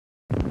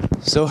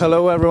So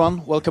hello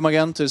everyone, welcome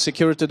again to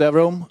Security Dev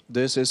Room.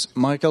 This is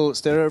Michael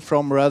Sterer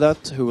from Red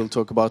Hat, who will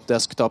talk about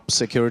desktop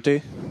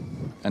security.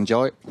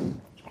 Enjoy.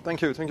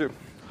 Thank you, thank you.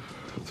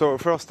 So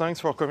first, thanks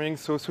for coming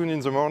so soon in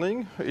the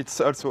morning. It's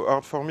also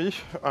hard for me,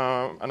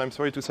 and I'm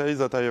sorry to say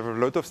that I have a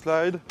lot of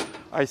slides.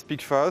 I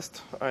speak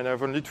fast, and I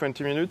have only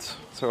 20 minutes,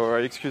 so I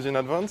excuse in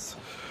advance.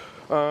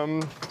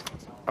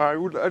 I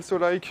would also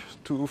like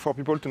for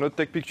people to not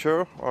take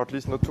picture, or at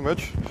least not too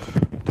much.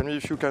 Tell me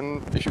if you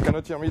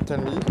cannot hear me, tell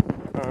me.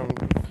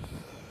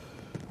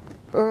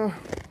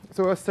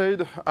 So as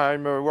said,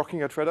 I'm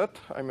working at Red Hat.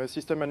 I'm a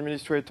system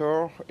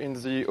administrator in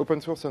the open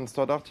source and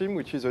standard team,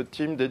 which is a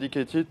team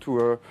dedicated to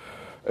a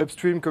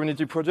upstream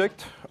community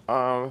project.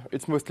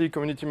 It's mostly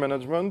community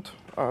management,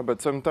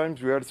 but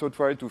sometimes we also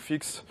try to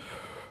fix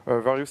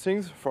various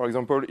things. For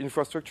example,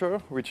 infrastructure,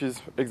 which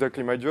is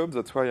exactly my job.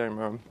 That's why I'm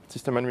a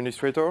system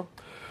administrator.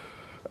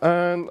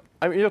 And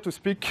I'm here to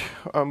speak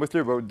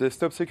mostly about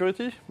desktop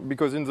security,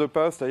 because in the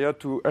past I had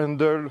to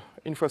handle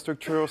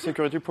infrastructure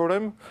security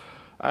problem,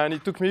 and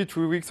it took me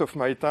 3 weeks of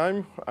my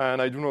time,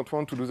 and I do not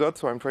want to do that,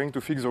 so I'm trying to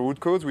fix the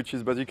root cause, which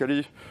is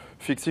basically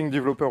fixing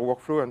developer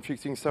workflow and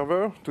fixing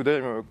server. Today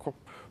I'm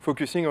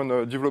focusing on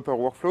developer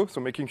workflow,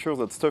 so making sure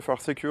that stuff are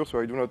secure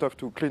so I do not have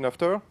to clean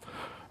after.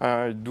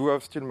 I do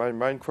have still my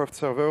Minecraft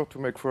server to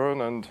make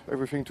run and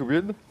everything to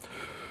build.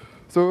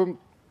 So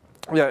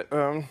yeah,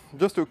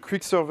 just a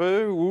quick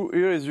survey. Who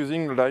here is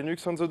using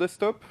Linux on the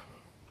desktop?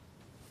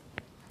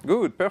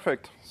 Good,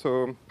 perfect.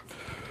 So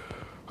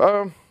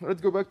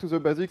let's go back to the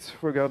basics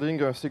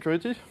regarding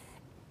security.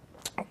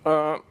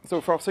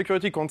 So for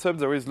security concept,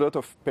 there is a lot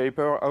of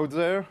paper out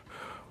there,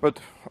 but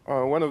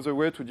one of the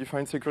ways to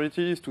define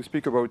security is to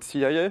speak about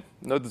CIA,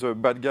 not the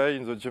bad guy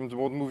in the James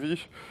Bond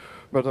movie,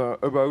 but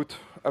about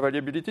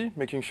availability,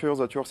 making sure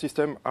that your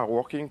systems are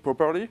working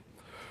properly,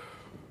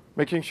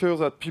 making sure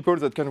that people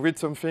that can read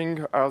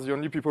something are the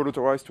only people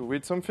authorized to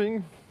read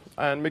something,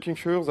 and making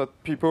sure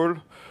that people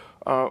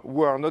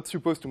who are not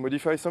supposed to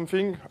modify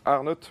something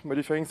are not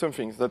modifying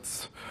something.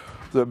 That's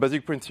the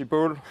basic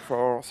principle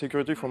for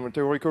security from a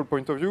theoretical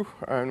point of view,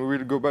 and we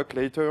will go back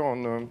later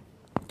on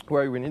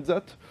why we need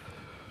that.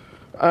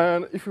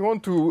 And if we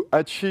want to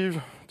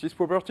achieve this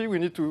property, we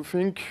need to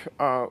think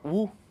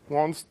who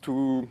wants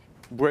to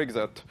break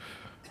that.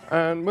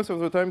 And most of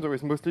the time, there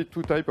is mostly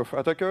two types of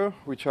attacker,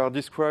 which are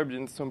described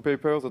in some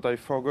papers that I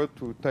forgot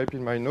to type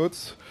in my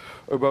notes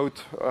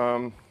about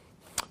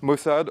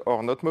Mossad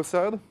or not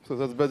Mossad. So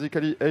that's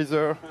basically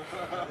either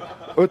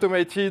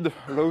automated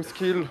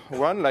low-skill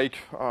one, like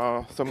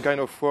some kind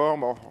of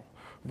worm or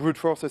brute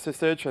force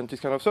SSH and this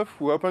kind of stuff,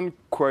 who happen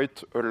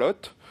quite a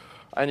lot.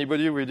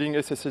 Anybody reading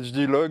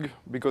SSHD log,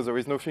 because there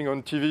is nothing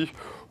on TV,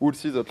 will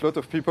see that a lot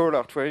of people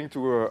are trying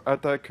to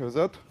attack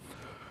that.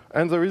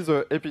 And there is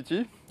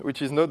APT,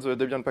 which is not the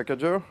Debian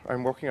packager.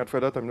 I'm working at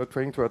Red Hat, I'm not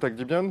trying to attack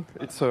Debian.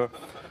 It's an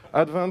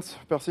advanced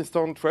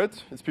persistent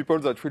threat. It's people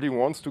that really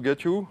want to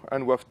get you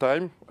and who have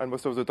time, and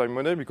most of the time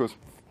money, because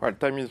well,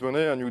 time is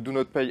money, and you do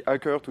not pay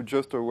hacker to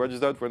just watch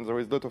that when there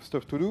is a lot of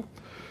stuff to do.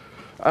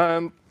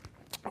 And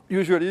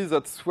usually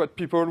that's what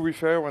people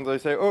refer when they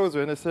say, oh,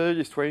 the NSA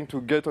is trying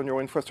to get on your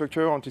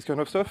infrastructure and this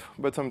kind of stuff.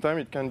 But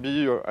sometimes it can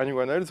be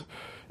anyone else.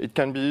 It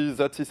can be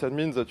that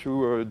sysadmin that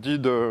you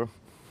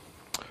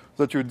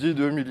did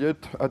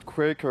humiliate at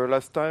Quake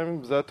last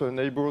time, that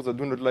neighbors that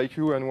do not like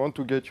you and want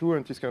to get you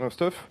and this kind of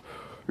stuff.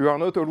 You are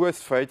not always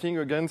fighting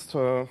against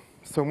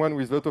someone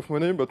with a lot of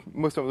money, but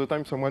most of the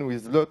time someone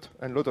with lot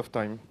of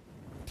time.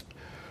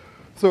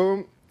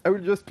 So I will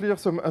just clear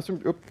some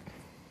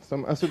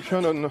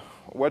assumption on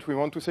what we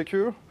want to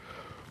secure.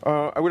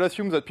 I will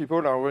assume that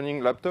people are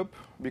running laptop,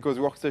 because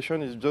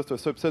workstation is just a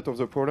subset of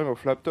the problem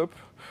of laptop.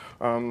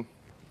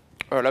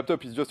 A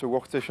laptop is just a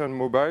workstation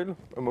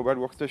a mobile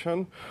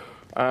workstation.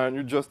 And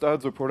you just add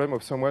the problem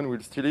of someone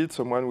will steal it,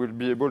 someone will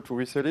be able to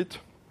resell it.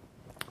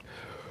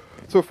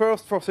 So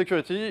first, for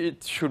security,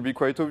 it should be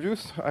quite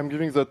obvious. I'm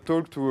giving that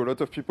talk to a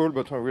lot of people,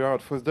 but we are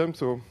at FOSDEM,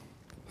 so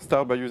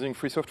start by using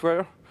free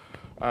software.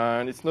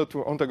 And it's not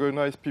to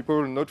antagonize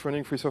people not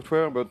running free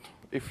software, but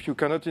if you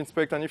cannot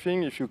inspect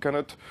anything, if you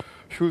cannot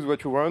choose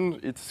what you run,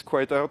 it's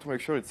quite hard to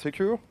make sure it's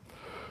secure.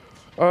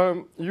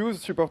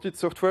 Use supported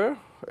software.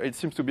 It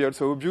seems to be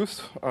also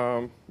obvious,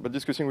 but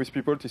discussing with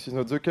people, this is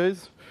not the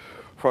case.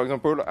 For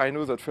example, I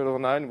know that Feather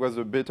 9 was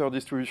a better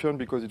distribution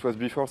because it was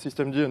before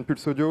Systemd and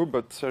Pulse Audio,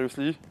 but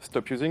seriously,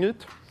 stop using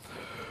it.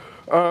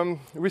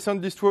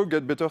 Recent distro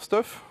get better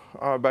stuff.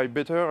 By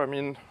better, I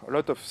mean a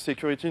lot of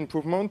security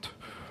improvement.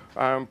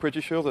 I'm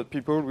pretty sure that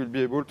people will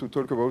be able to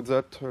talk about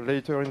that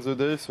later in the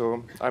day,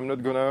 so I'm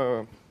not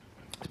gonna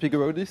speak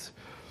about this.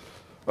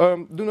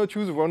 Do not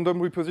use random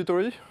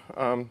repository.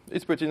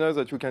 It's pretty nice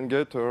that you can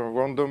get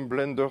random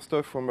Blender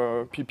stuff from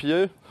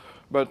PPA,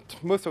 but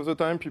most of the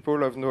time people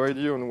have no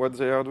idea on what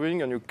they are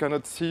doing, and you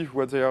cannot see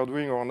what they are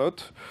doing or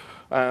not.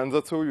 And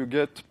that's how you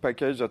get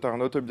packages that are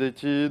not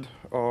updated,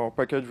 or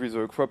packaged with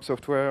crop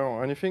software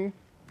or anything.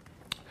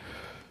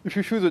 If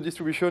you choose a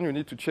distribution, you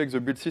need to check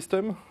the build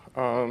system.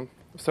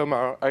 Some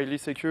are highly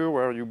secure,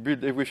 where you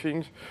build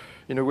everything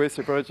in a way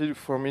separated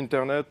from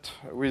internet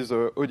with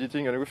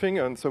auditing and everything,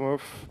 and some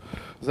of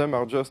them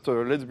are just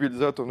let's build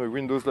that on a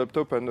Windows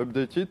laptop and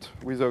update it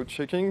without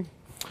checking.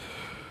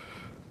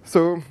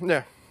 So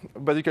yeah,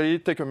 basically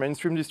take a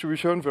mainstream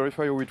distribution,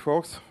 verify how it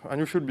works, and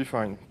you should be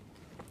fine.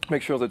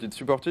 Make sure that it's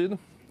supported.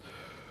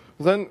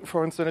 Then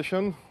for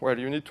installation, well,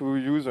 you need to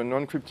use an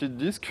encrypted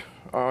disk.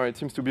 It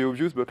seems to be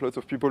obvious, but lots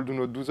of people do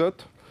not do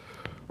that.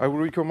 I would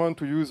recommend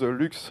to use a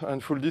LUKS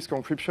and full disk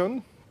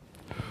encryption.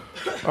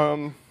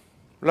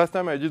 Last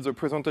time I did the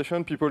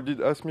presentation, people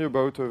did ask me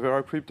about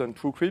VeraCrypt and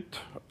TrueCrypt.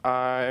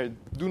 I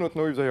do not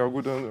know if they are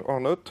good or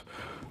not.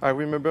 I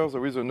remember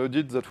there is an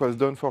audit that was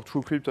done for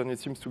TrueCrypt and it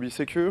seems to be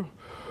secure.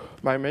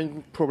 My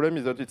main problem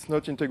is that it's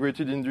not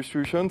integrated in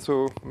distribution,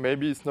 so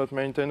maybe it's not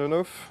maintained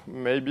enough.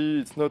 Maybe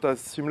it's not as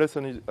seamless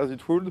as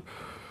it would.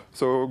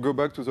 So go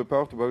back to the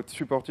part about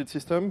supported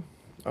system.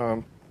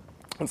 And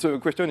so the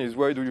question is,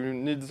 why do you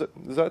need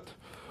that?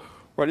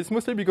 Well, it's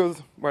mostly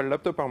because, well,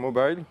 laptops are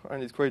mobile,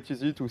 and it's quite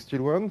easy to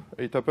steal one.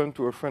 It happened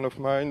to a friend of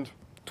mine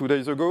 2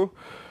 days ago.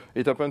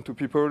 It happened to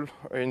people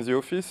in the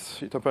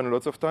office. It happened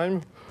lots of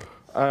time.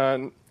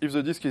 And if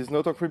the disk is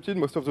not encrypted,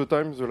 most of the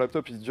time the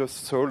laptop is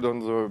just sold on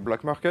the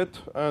black market.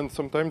 And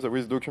sometimes there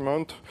is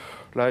document,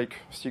 like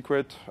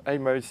secret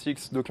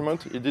MI6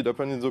 document. It did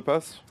happen in the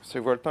past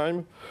several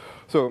times.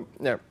 So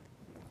yeah,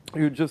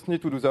 you just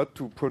need to do that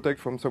to protect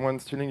from someone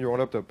stealing your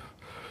laptop.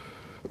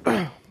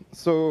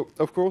 So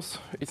of course,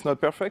 it's not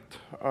perfect.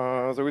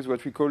 There is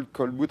what we call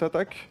cold boot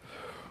attack,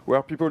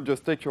 where people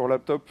just take your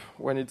laptop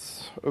when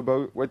it's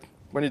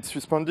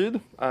suspended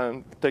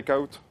and take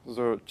out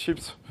the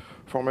chips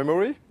for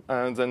memory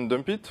and then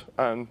dump it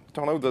and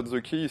turn out that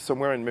the key is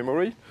somewhere in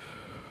memory.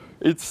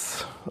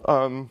 It's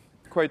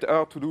quite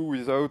hard to do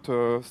without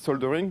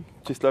soldering.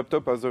 This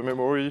laptop has a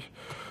memory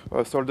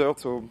soldered,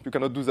 so you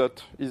cannot do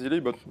that easily,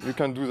 but you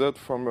can do that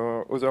from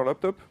other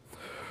laptop.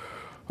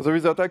 There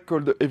is an attack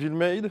called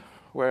EvilMaid,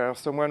 where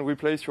someone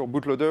replaces your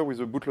bootloader with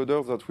a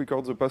bootloader that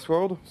records the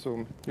password.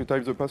 So you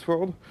type the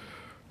password.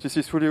 This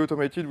is fully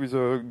automated with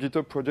a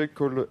GitHub project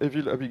called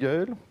Evil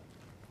Abigail.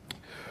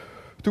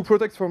 To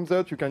protect from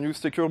that, you can use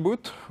Secure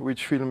Boot,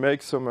 which will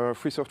make some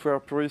free software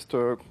purists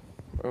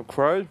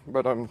cry,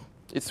 but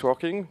it's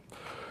working.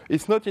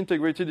 It's not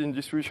integrated in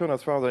distribution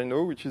as far as I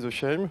know, which is a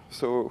shame.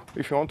 So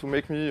if you want to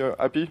make me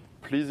happy,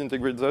 please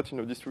integrate that in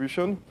a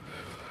distribution.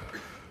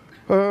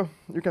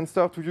 You can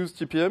start to use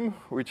TPM,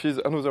 which is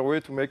another way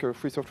to make a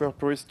free software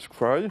purist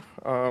cry.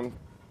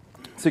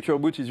 Secure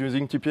Boot is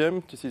using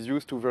TPM. This is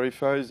used to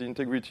verify the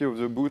integrity of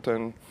the boot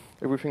and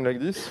everything like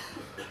this.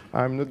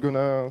 I'm not going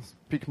to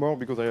speak more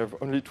because I have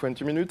only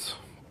 20 minutes.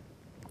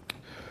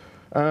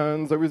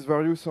 And there is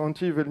various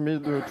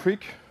anti-EvilMaid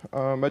trick.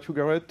 Matthew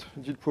Garrett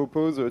did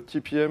propose a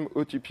TPM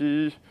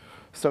OTP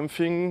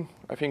something,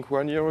 I think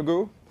 1 year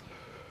ago,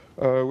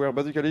 where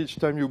basically each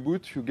time you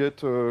boot, you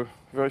get a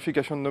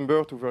verification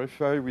number to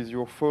verify with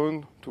your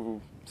phone to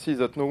see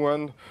that no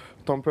one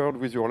tampered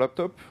with your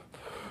laptop.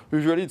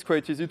 Usually it's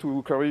quite easy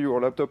to carry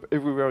your laptop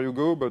everywhere you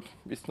go, but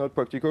it's not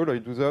practical. I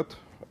do that,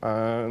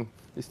 and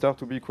it starts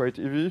to be quite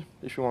heavy.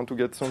 If you want to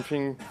get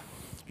something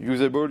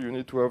usable, you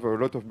need to have a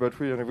lot of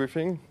battery and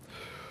everything.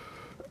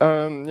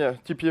 Yeah,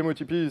 TPM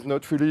OTP is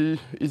not really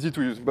easy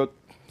to use, but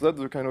that's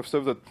the kind of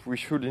stuff that we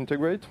should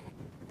integrate.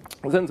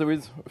 Then there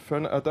is a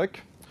fun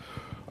attack.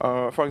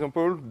 For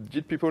example,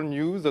 did people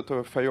know that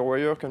a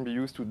FireWire can be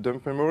used to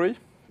dump memory?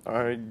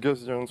 I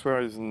guess the answer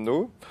is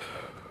no.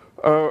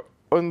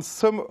 On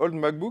some old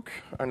MacBook,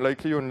 and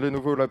likely on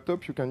Lenovo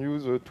laptop, you can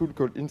use a tool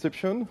called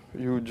Inception.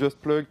 You just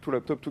plug two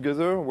laptops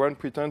together, one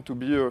pretend to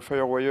be a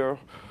FireWire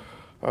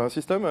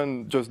system,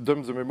 and just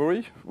dump the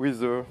memory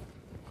with the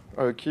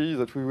key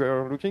that we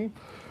were looking.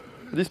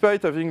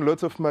 Despite having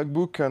lots of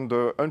MacBook and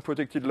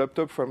unprotected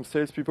laptop from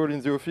salespeople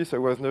in the office, I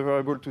was never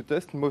able to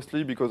test,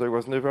 mostly because I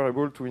was never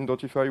able to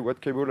identify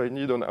what cable I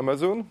need on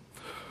Amazon,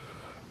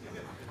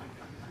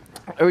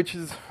 which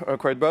is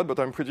quite bad, but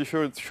I'm pretty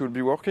sure it should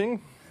be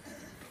working.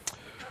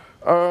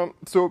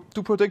 So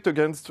to protect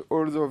against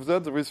all of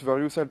that, there is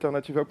various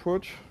alternative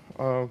approach.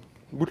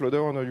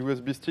 Bootloader on a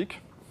USB stick.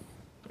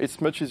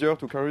 It's much easier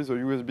to carry the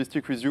USB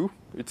stick with you.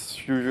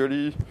 It's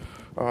usually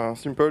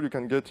simple. You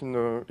can get in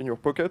your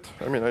pocket.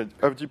 I mean, I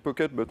have deep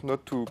pocket, but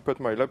not to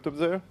put my laptop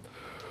there.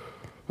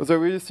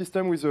 There is a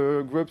system with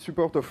a grub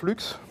support of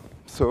LUKS.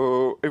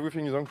 So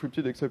everything is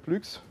encrypted except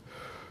LUKS.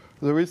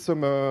 There is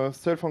some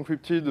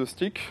self-encrypted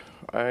stick.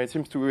 It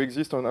seems to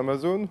exist on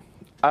Amazon.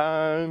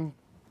 I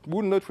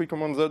would not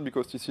recommend that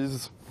because this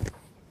is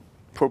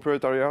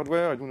proprietary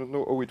hardware. I do not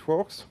know how it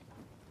works.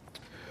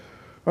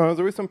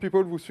 There is some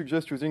people who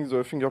suggest using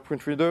the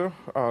fingerprint reader.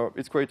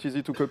 It's quite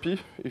easy to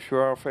copy. If you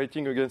are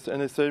fighting against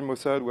NSA,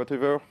 Mossad,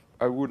 whatever,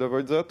 I would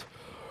avoid that.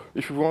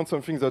 If you want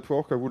something that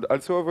works, I would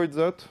also avoid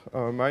that.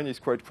 Mine is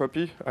quite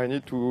crappy. I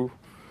need to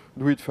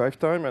do it 5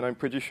 times, and I'm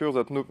pretty sure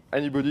that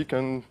anybody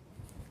can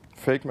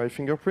fake my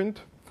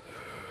fingerprint.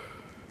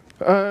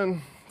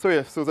 And so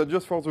yeah, so that's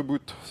just for the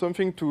boot.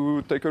 Something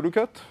to take a look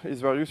at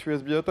is various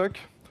USB attack.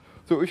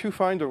 So if you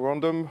find a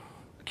random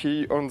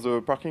key on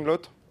the parking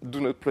lot, do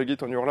not plug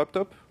it on your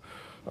laptop.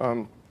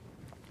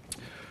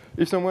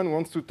 If someone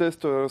wants to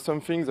test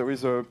something, there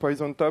is a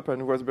Poison Tap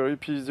and Raspberry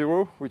Pi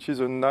 0, which is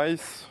a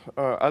nice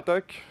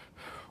attack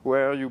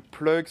where you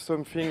plug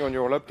something on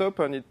your laptop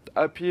and it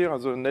appears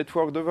as a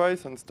network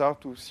device and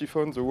start to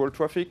siphon the whole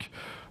traffic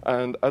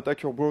and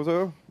attack your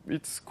browser.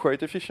 It's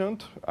quite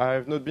efficient.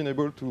 I've not been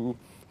able to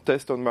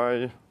test on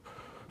my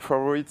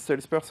favorite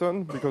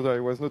salesperson because I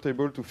was not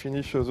able to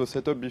finish the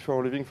setup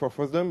before leaving for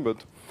FOSDEM,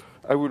 but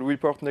I will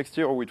report next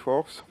year how it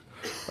works.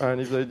 And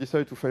if they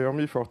decide to fire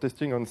me for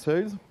testing on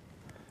sales.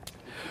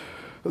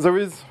 There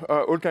is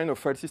all kinds of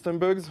file system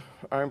bugs.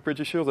 I'm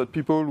pretty sure that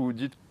people who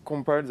did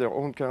compile their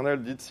own kernel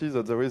did see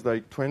that there is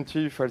like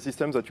 20 file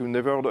systems that you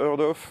never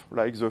heard of,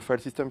 like the file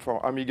system for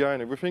Amiga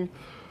and everything.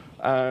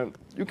 And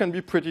you can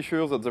be pretty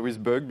sure that there is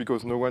bug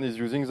because no one is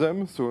using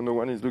them, so no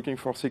one is looking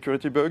for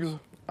security bugs.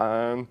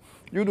 And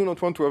you do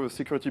not want to have a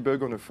security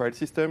bug on a file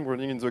system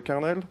running in the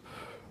kernel.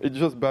 It's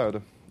just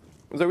bad.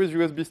 There is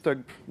USB stack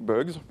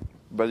bugs.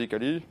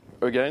 Basically,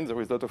 again,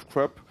 there is a lot of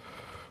crap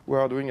who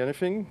are doing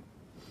anything.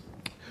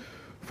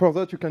 For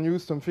that, you can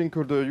use something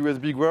called the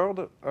USB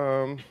guard.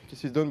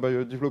 This is done by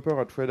a developer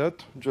at Red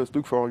Hat. Just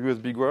look for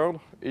USB guard.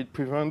 It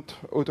prevents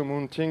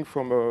auto-mounting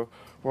from a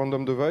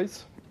random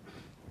device.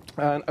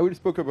 And I will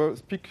stop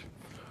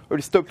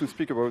to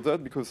speak about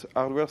that because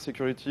hardware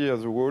security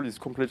as a whole is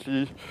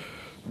completely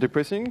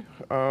depressing.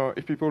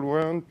 If people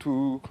went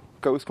to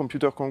Chaos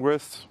Computer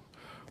Congress,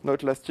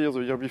 not last year,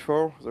 the year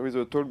before, there is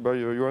a talk by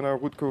Joanna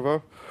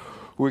Rudkova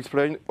who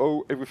explained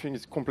how everything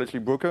is completely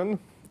broken.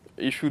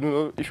 If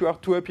you are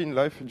too happy in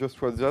life,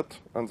 just watch that,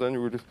 and then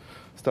you will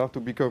start to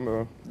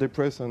become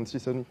depressed and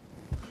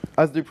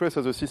as depressed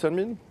as a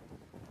sysadmin.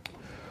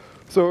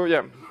 So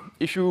yeah,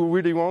 if you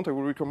really want, I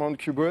would recommend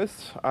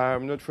CubeOS.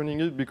 I'm not running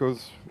it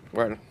because,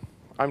 well,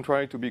 I'm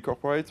trying to be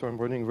corporate, so I'm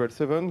running Rails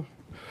 7.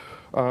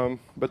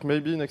 But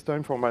maybe next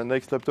time for my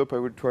next laptop, I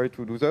will try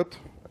to do that.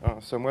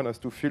 Someone has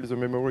to fill the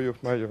memory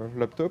of my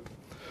laptop.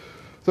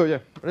 So yeah,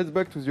 let's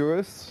back to the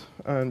OS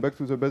and back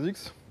to the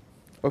basics.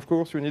 Of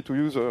course, you need to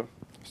use a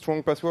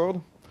strong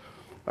password.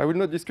 I will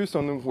not discuss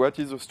on what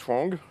is a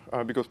strong,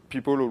 because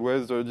people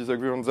always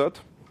disagree on that.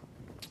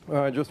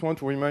 I just want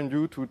to remind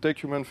you to take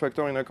human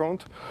factor in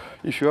account.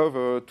 If you have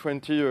a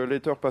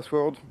 20-letter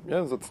password,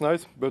 yeah, that's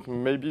nice, but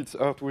maybe it's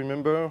hard to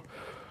remember.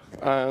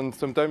 And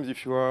sometimes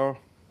if you are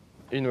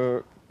in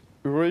a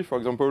hurry, for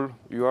example,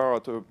 you are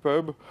at a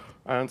pub,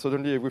 and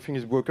suddenly everything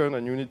is broken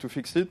and you need to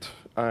fix it,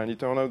 and it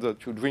turns out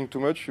that you drink too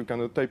much, you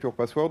cannot type your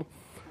password,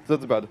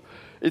 that's bad.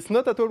 It's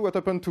not at all what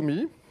happened to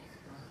me.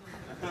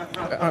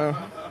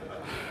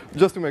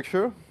 Just to make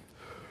sure.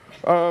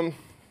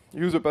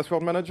 Use a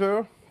password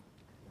manager.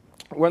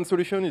 One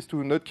solution is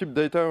to not keep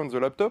data on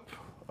the laptop,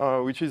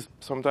 which is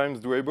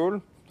sometimes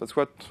doable. That's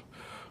what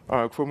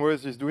Chrome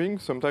OS is doing.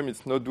 Sometimes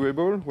it's not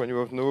doable when you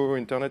have no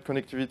internet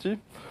connectivity,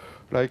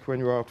 like when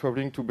you are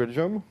traveling to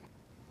Belgium.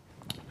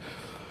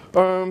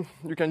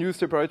 You can use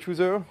separate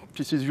user.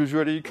 This is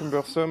usually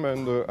cumbersome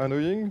and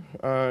annoying,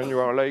 and you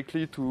are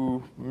likely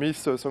to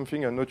miss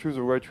something and not use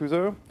the right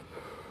user.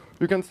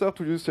 You can start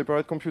to use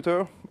separate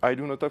computer. I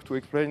do not have to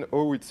explain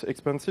how it's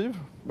expensive,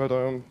 but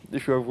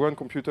if you have one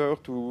computer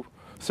to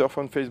surf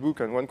on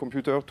Facebook and one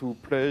computer to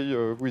play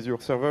with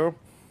your server,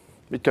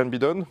 it can be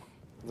done.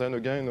 Then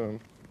again,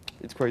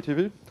 it's quite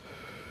easy.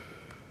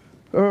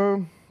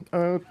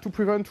 To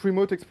prevent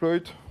remote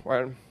exploit,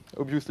 well,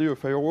 obviously a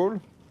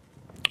firewall.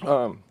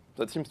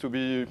 That seems to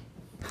be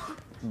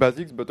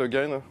basics, but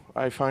again,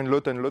 I find a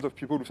lot of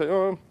people who say,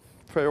 oh,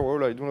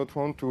 firewall, I do not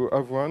want to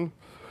have one.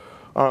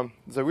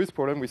 There is a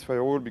problem with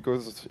firewall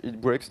because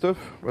it breaks stuff,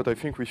 but I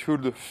think we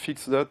should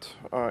fix that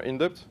in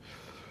depth.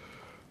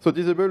 So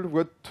disable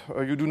what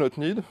you do not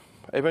need.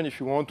 Even if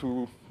you want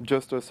to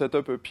just set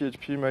up a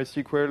PHP,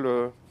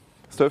 MySQL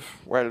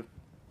stuff, well,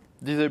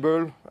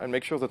 disable and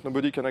make sure that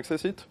nobody can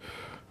access it.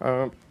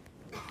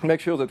 Make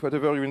sure that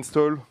whatever you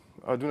install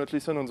do not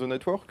listen on the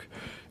network.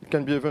 It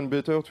can be even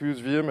better to use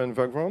VM and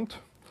Vagrant.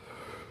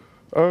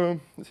 I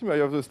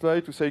have the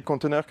slide to say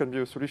container can be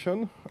a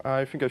solution.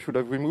 I think I should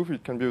have removed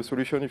it. Can be a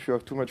solution if you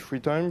have too much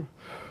free time.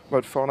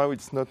 But for now,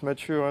 it's not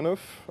mature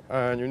enough,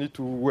 and you need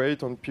to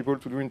wait on people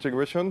to do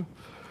integration.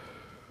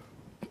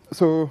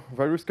 So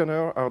virus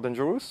scanners are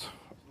dangerous.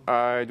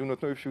 I do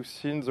not know if you've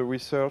seen the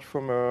research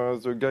from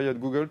the guy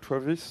at Google,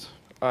 Travis.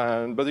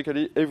 And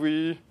basically,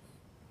 every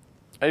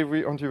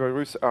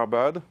antivirus are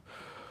bad.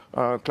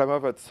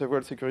 Clamav had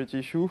several security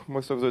issues.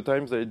 Most of the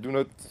time, they do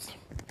not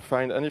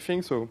find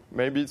anything, so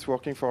maybe it's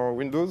working for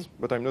Windows,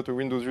 but I'm not a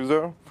Windows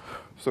user,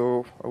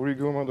 so I will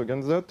recommend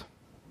against that.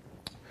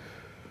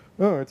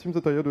 It seems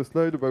that I had a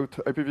slide about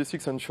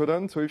IPv6 and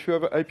Shodan. So if you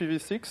have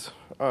IPv6,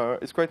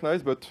 it's quite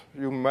nice, but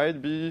you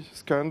might be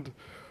scanned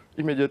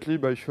immediately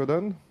by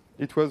Shodan.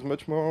 It was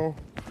much more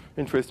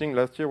interesting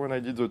last year when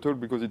I did the talk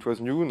because it was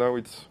new. Now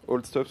it's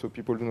old stuff, so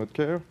people do not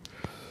care.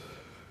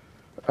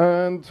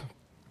 And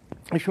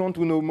if you want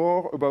to know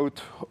more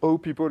about how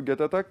people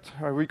get attacked,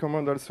 I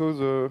recommend also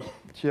the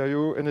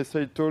TIO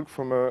NSA talk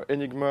from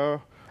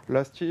Enigma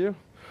last year.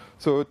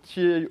 So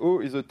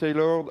TAO is a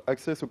tailored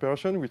access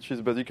operation, which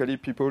is basically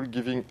people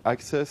giving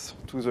access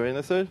to the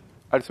NSA,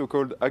 also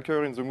called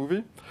hacker in the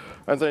movie.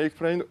 And they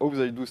explain how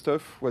they do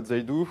stuff, what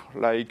they do,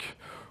 like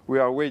we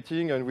are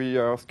waiting and we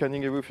are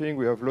scanning everything.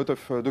 We have a lot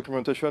of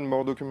documentation,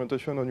 more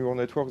documentation on your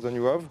network than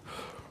you have,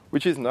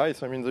 which is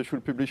nice. I mean, they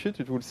should publish it.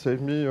 It would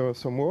save me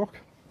some work.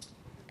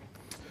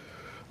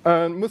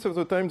 And most of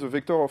the time, the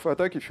vector of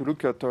attack, if you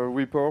look at a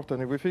report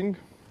and everything,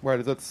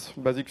 well, that's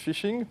basic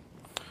phishing.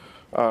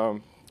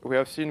 We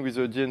have seen with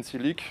the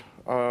DNC leak,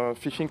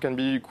 phishing can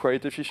be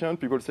quite efficient.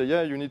 People say,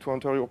 yeah, you need to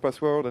enter your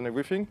password and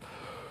everything.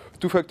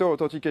 Two-factor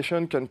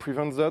authentication can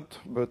prevent that,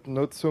 but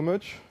not so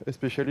much,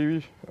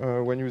 especially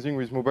when using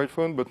with mobile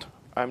phone. But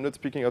I'm not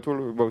speaking at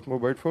all about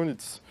mobile phone.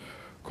 It's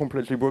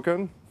completely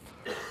broken.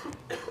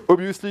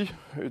 Obviously,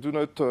 do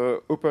not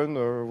open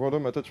a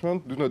random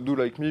attachment. Do not do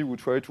like me, who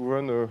try to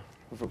run a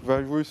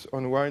virus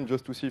online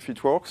just to see if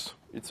it works.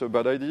 It's a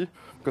bad idea,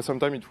 because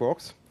sometimes it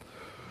works.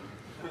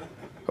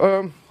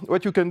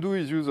 What you can do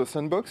is use a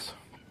sandbox,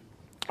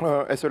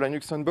 as a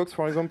Linux sandbox,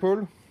 for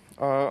example.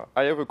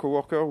 I have a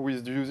coworker who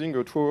is using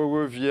a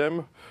throw-away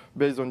VM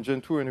based on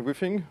Gen 2 and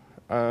everything.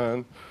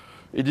 And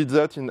he did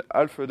that in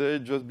half a day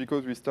just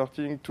because we're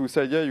starting to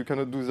say, yeah, you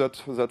cannot do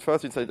that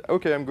fast. He said,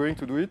 OK, I'm going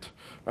to do it.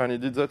 And he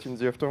did that in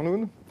the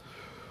afternoon.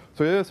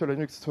 So yeah, it's a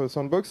Linux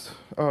sandbox.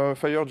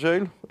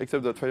 FireJail,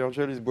 except that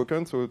FireJail is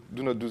broken, so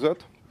do not do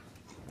that.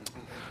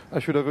 I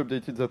should have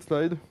updated that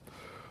slide.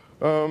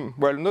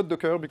 Well, not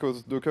Docker,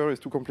 because Docker is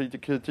too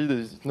complicated.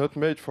 It's not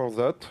made for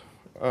that.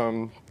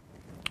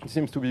 It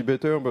seems to be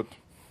better, but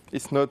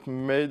it's not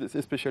made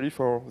especially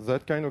for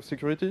that kind of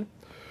security.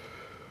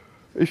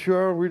 If you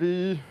are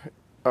really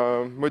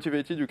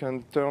motivated, you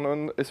can turn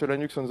on SE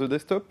Linux on the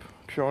desktop.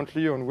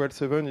 Currently on Well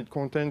 7, it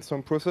contains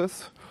some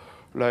process,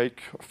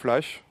 like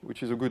Flash,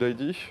 which is a good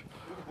idea,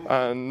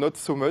 and not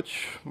so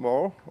much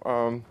more.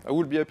 I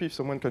would be happy if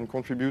someone can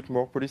contribute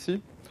more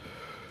policy.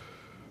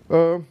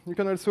 You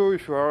can also,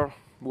 if you are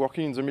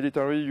working in the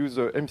military, use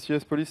the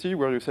MCS policy,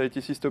 where you say it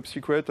is top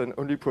secret and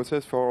only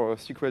process for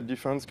secret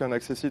defense can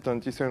access it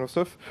and this kind of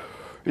stuff.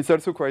 It's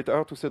also quite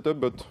hard to set up,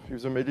 but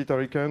if the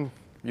military can,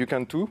 you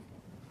can too.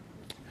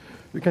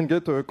 You can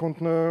get a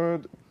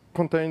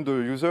contained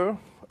user,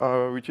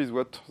 which is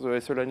what the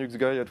SE Linux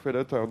guy at Red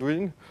Hat are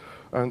doing.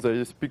 And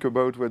they speak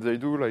about what they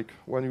do, like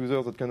one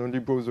user that can only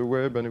browse the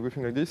web and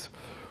everything like this.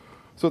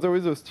 So there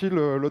is still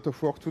a lot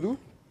of work to do.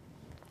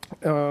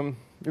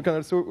 You can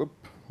also,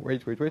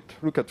 wait,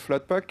 look at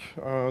Flatpak.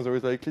 There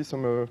is likely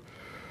some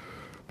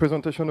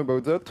presentation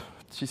about that.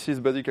 This is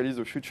basically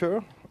the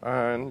future,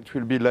 and it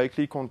will be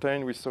likely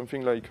contained with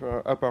something like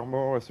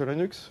AppArmor SE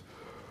Linux.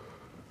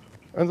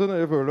 And then I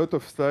have a lot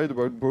of slides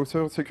about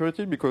browser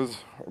security,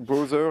 because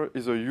browser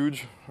is a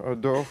huge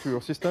door to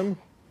your system.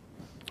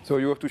 So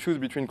you have to choose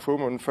between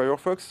Chrome and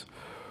Firefox.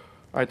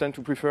 I tend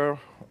to prefer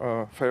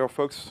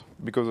Firefox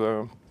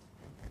because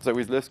there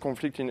is less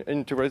conflict in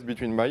interest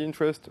between my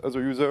interest as a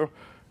user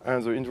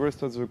and the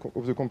interest of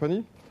the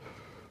company.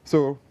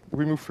 So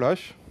remove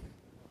Flash,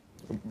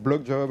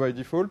 block Java by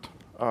default,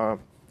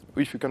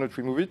 if you cannot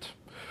remove it.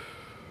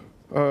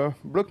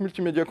 Block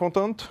multimedia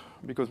content,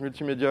 because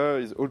multimedia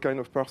is all kind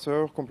of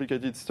parser,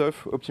 complicated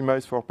stuff,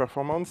 optimized for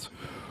performance.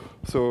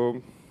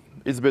 So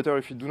it's better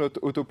if you do not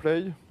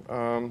autoplay.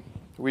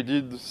 We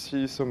did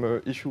see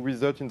some issue with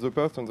that in the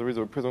past, and there is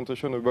a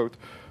presentation about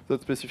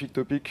that specific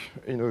topic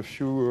in a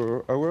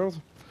few hours.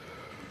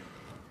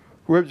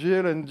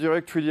 WebGL and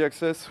direct 3D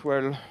access,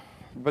 well,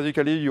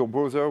 basically your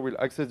browser will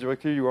access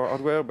directly your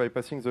hardware by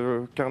passing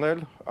the kernel.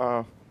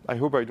 I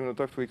hope I do not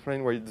have to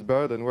explain why it's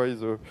bad and why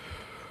the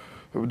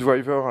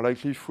drivers are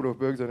likely full of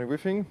bugs and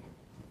everything.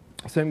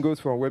 Same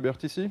goes for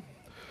WebRTC.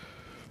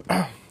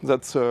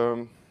 That's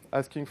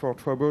asking for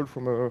trouble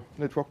from a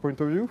network point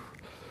of view.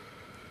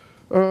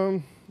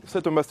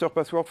 Set a master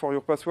password for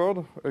your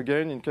password,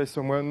 again, in case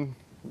someone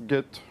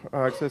get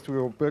access to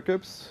your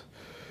backups.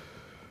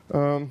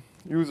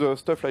 Use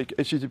stuff like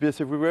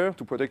HTTPS everywhere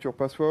to protect your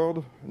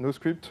password, no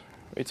script.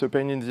 It's a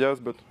pain in the ass,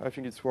 but I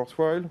think it's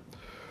worthwhile.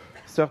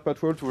 Start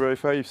patrol to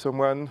verify if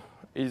someone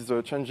is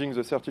changing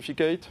the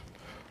certificate.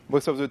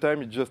 Most of the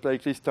time, it's just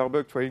likely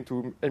Starbucks trying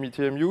to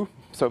METMU.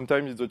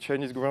 Sometimes it's the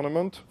Chinese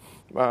government.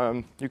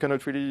 You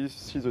cannot really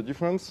see the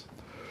difference.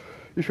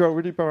 If you are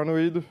really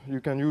paranoid, you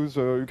can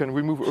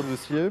remove all the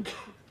CA.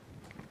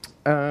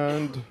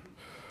 And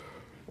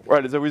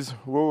well, there is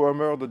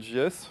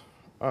rowhammer.js.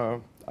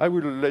 I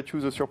will let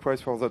you the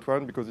surprise for that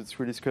one because it's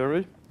really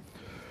scary.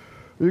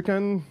 You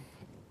can,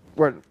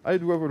 well, I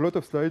do have a lot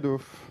of slides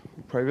of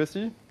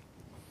privacy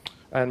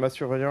and mass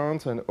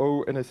surveillance and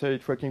how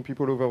NSA tracking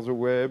people over the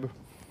web,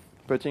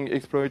 putting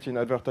exploit in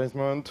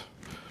advertisement.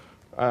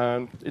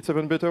 And it's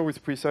even better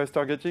with precise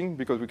targeting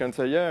because we can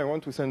say, yeah, I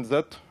want to send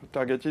that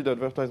targeted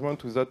advertisement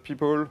to that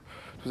people,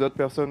 to that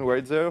person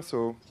right there.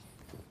 So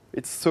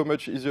it's so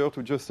much easier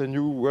to just send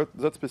you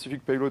that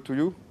specific payload to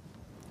you.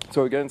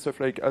 So again, stuff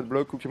like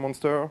AdBlock, Cookie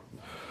Monster.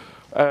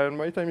 And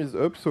my time is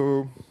up,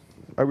 so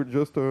I will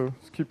just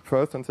skip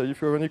fast and say if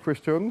you have any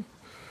question,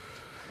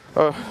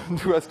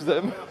 do ask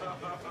them.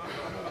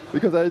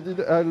 because I did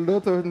a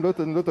lot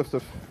of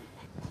stuff.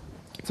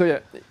 So yeah.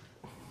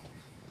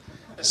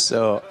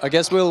 So I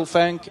guess we'll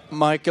thank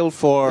Michael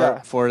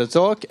for the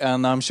talk,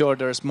 and I'm sure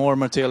there's more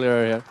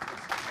material here.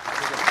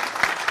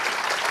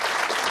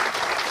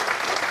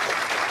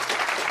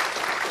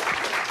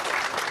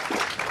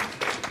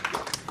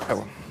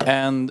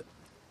 And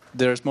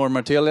there's more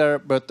material,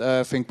 but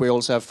I think we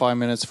also have 5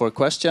 minutes for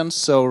questions.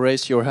 So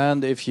raise your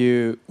hand if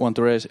you want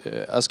to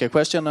ask a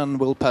question, and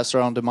we'll pass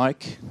around the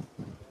mic.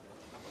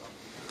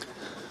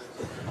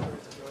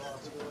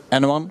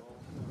 Anyone?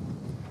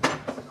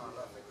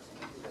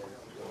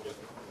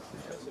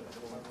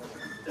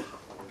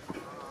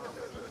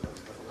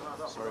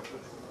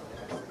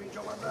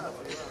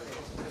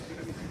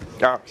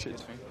 Yeah,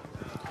 shit.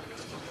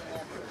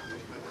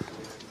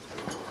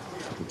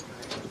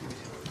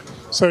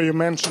 So you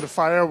mentioned a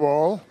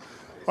firewall.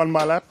 On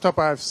my laptop,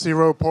 I have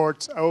 0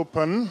 ports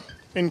open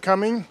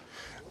incoming.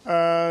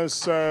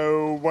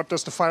 So what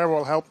does the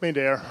firewall help me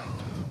there?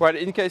 Well,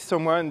 in case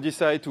someone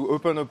decides to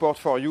open a port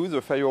for you,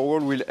 the firewall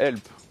will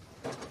help.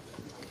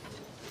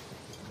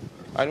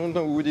 I don't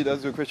know who did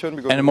ask the question.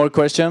 Because Any more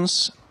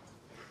questions?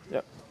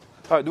 Yeah.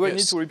 Do I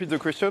need to repeat the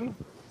question?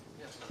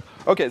 Yes.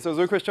 Okay, so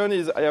the question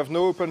is, I have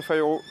no open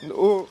firewall,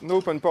 no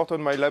open port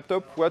on my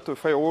laptop. What a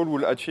firewall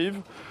will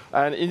achieve?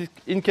 And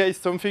in case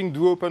something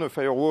do open a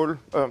firewall,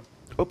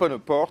 open a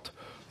port,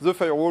 the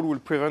firewall will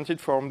prevent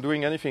it from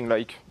doing anything.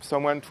 Like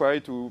someone try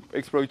to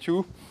exploit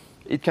you,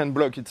 it can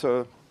block. It's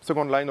a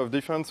second line of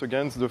defense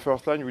against the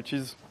first line, which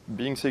is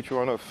being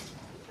secure enough.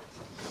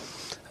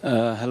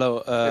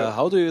 Hello.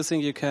 How do you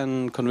think you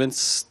can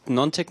convince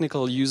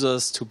non-technical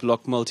users to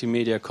block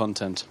multimedia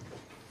content?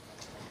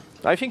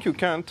 I think you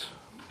can't.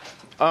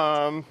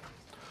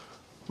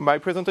 My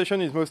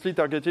presentation is mostly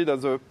targeted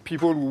at the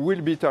people who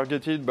will be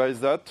targeted by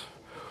that.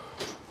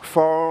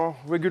 For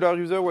regular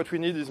user, what we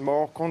need is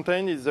more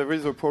content. If there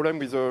is a problem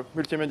with the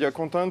multimedia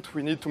content,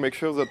 we need to make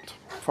sure that,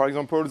 for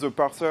example, the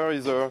parser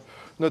is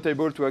not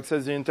able to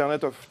access the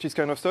internet of this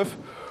kind of stuff.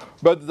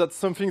 But that's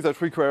something that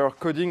requires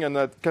coding and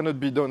that cannot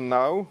be done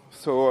now.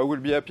 So I will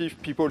be happy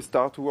if people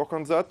start to work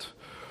on that,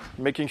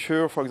 making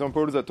sure, for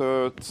example, that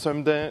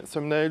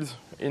thumbnails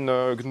in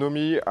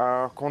GNOME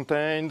are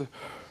contained,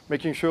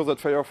 making sure that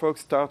Firefox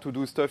start to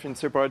do stuff in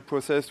separate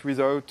process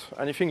without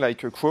anything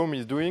like Chrome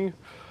is doing.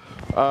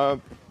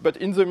 But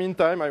in the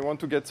meantime, I want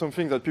to get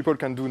something that people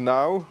can do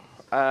now,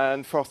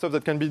 and for stuff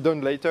that can be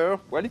done later,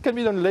 well, it can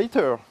be done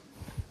later.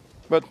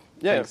 But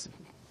yeah,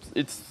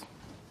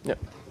 yeah.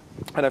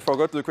 And I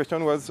forgot the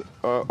question was,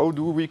 how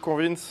do we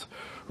convince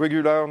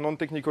regular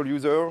non-technical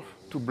users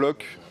to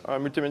block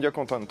multimedia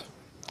content?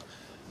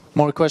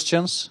 More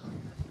questions?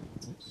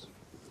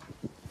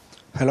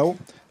 Hello.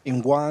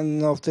 In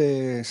one of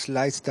the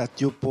slides that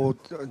you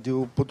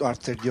put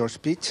after your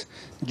speech,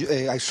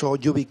 I saw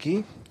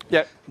YubiKey.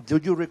 Yeah. Do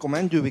you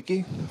recommend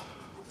YubiKey?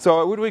 So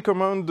I would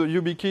recommend the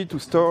YubiKey to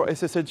store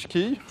SSH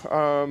key.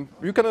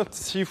 You cannot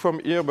see from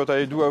here, but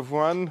I do have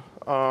one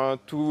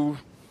to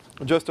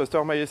just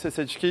store my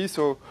SSH key.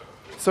 So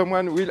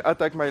someone will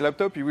attack my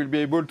laptop. He will be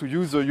able to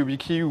use the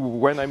YubiKey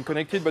when I'm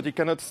connected, but he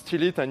cannot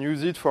steal it and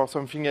use it for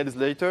something else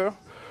later.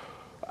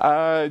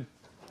 I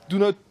do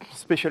not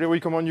specially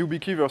recommend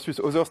YubiKey versus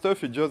other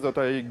stuff. It's just that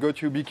I got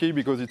YubiKey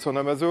because it's on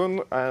Amazon,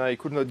 and I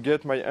could not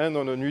get my hand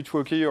on a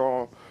neutral key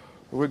or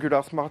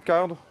regular smart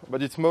card.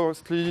 But it's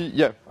mostly,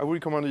 yeah, I would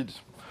recommend it.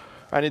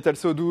 And it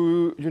also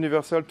do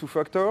universal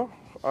two-factor,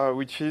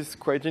 which is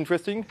quite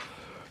interesting.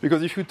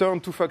 Because if you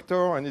turn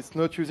two-factor and it's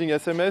not using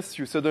SMS,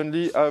 you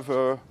suddenly have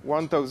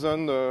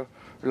 1,000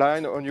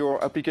 line on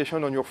your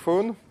application on your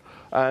phone.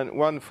 And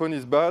one, phone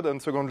is bad, and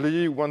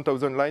secondly,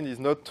 1,000 line is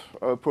not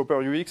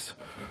proper UX.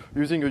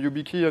 Using a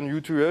YubiKey and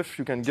U2F,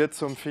 you can get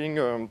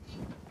something,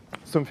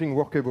 something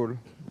workable,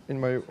 in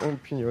my own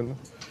opinion.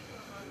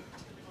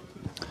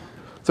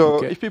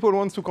 So if people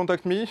want to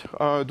contact me,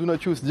 do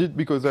not use DIT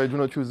because I do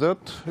not use that.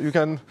 You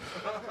can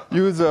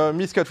use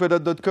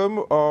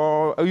misk@redhat.com,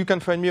 or you can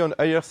find me on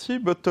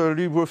IRC, but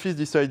LibreOffice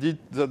decided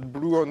that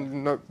blue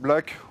on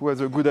black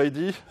was a good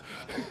idea.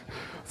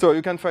 So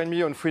you can find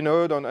me on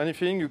Freenode, on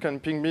anything. You can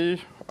ping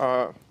me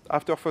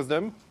after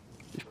FOSDEM,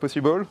 if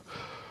possible.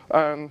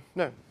 And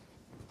yeah,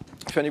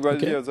 if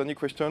anybody has any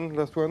question,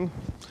 last one.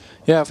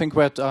 Yeah, I think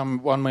we have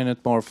 1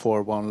 minute more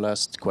for one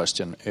last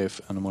question, if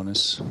anyone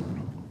is.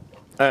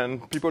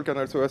 And people can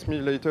also ask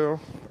me later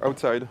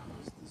outside.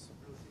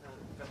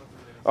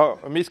 Oh,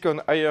 Misk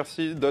on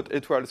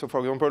irc.etoile. So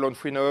for example, on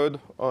Freenode,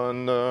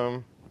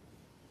 on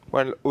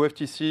well,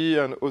 OFTC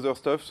and other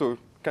stuff. So you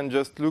can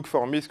just look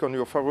for Misk on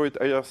your favorite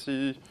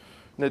IRC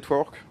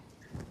network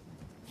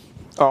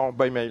or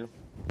by mail.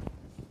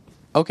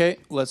 Okay,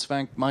 let's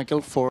thank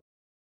Michael for